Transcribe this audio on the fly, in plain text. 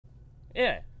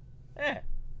Yeah. Yeah.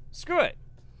 Screw it.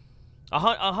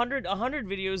 100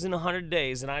 videos in 100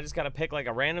 days, and I just gotta pick like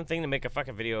a random thing to make a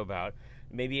fucking video about.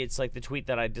 Maybe it's like the tweet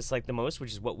that I dislike the most,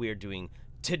 which is what we are doing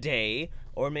today,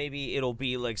 or maybe it'll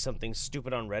be like something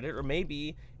stupid on Reddit, or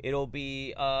maybe it'll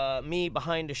be me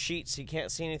behind a sheet so you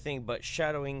can't see anything but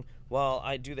shadowing while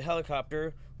I do the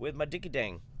helicopter with my dicky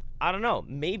dang. I don't know.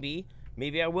 Maybe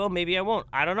I will, maybe I won't.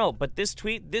 I don't know. But this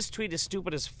tweet is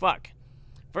stupid as fuck.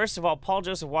 First of all, Paul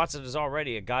Joseph Watson is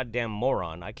already a goddamn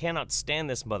moron. I cannot stand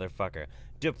this motherfucker.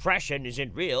 Depression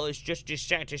isn't real, it's just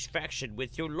dissatisfaction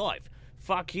with your life.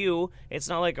 Fuck you. It's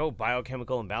not like, oh,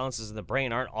 biochemical imbalances in the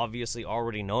brain aren't obviously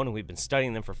already known and we've been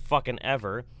studying them for fucking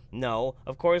ever. No,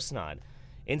 of course not.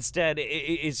 Instead,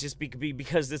 it's just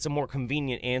because it's a more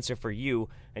convenient answer for you,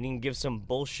 and you can give some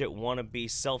bullshit wannabe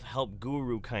self-help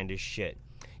guru kind of shit.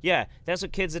 Yeah, that's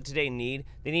what kids of today need.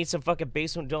 They need some fucking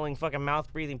basement-dwelling, fucking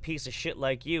mouth-breathing piece of shit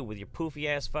like you with your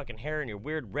poofy-ass fucking hair and your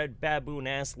weird red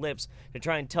baboon-ass lips to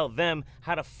try and tell them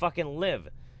how to fucking live.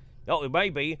 Oh,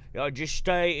 maybe just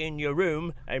stay in your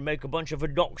room and make a bunch of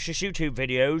obnoxious YouTube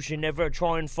videos and never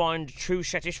try and find true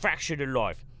satisfaction in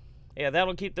life. Yeah,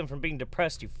 that'll keep them from being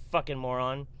depressed, you fucking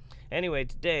moron. Anyway,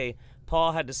 today,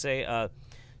 Paul had to say,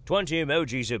 20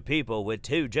 emojis of people with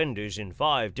 2 genders and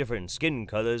 5 different skin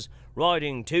colors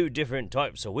riding 2 different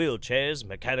types of wheelchairs,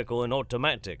 mechanical and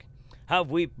automatic.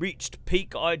 Have we reached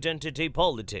peak identity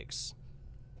politics?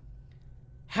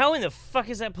 How in the fuck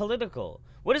is that political?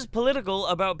 What is political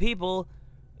about people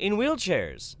in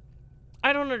wheelchairs?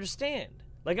 I don't understand.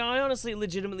 Like, I honestly,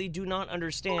 legitimately do not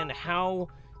understand how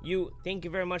you... Thank you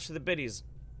very much for the biddies.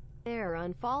 They're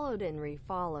unfollowed and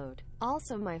refollowed.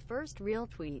 Also, my first real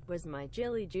tweet was my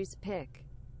jelly juice pic.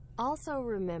 Also,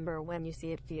 remember, when you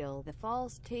see it, feel the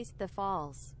falls, taste the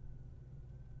falls.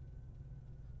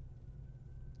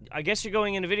 I guess you're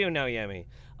going into video now, Yami.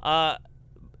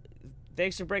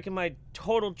 Thanks for breaking my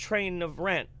total train of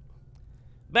rant.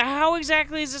 But how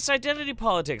exactly is this identity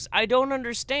politics? I don't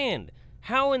understand.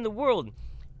 How in the world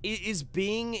is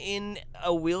being in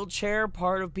a wheelchair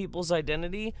part of people's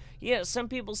identity? Yeah, some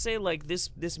people say, like, this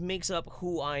makes up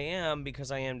who I am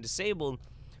because I am disabled,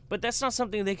 but that's not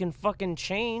something they can fucking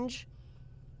change.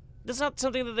 That's not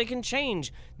something that they can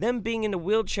change. Them being in a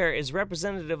wheelchair is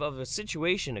representative of a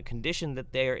situation, a condition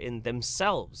that they're in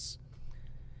themselves.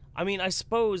 I mean, I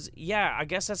suppose, yeah, I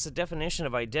guess that's the definition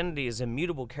of identity, is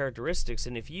immutable characteristics,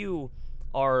 and if you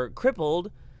are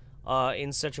crippled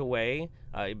in such a way,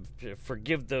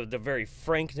 forgive the very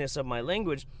frankness of my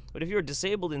language, but if you're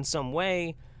disabled in some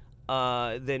way,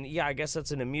 then yeah, I guess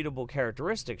that's an immutable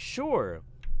characteristic, sure.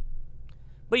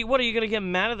 But what, are you gonna get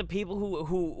mad at the people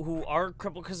who are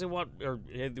crippled because they want, or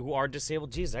who are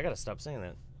disabled? Jesus, I gotta stop saying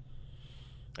that.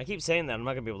 I keep saying that, I'm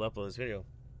not gonna be able to upload this video.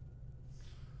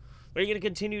 Are you gonna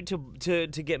continue to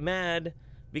get mad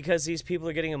because these people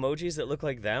are getting emojis that look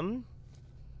like them?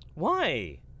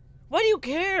 Why? Why do you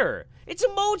care? It's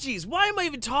emojis. Why am I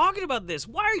even talking about this?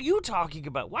 Why are you talking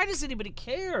about it? Why does anybody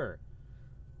care?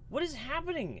 What is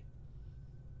happening?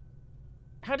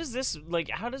 How does this, like,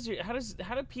 how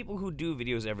do people who do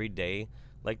videos every day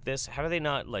like this, how do they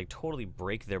not, like, totally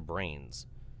break their brains?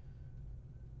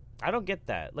 I don't get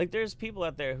that. Like, there's people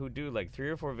out there who do, like, 3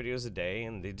 or 4 videos a day,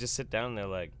 and they just sit down and they're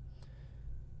like,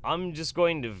 I'm just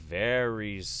going to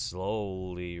very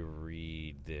slowly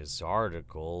read this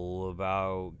article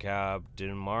about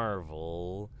Captain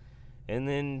Marvel and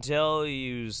then tell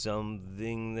you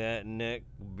something that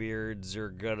neckbeards are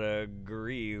gonna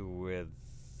agree with.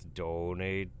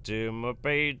 Donate to my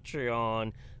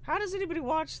Patreon. How does anybody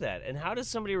watch that? And how does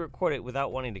somebody record it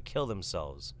without wanting to kill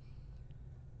themselves?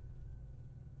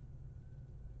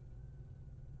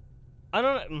 I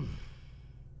don't know.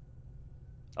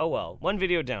 Oh well, 1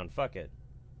 video down, fuck it.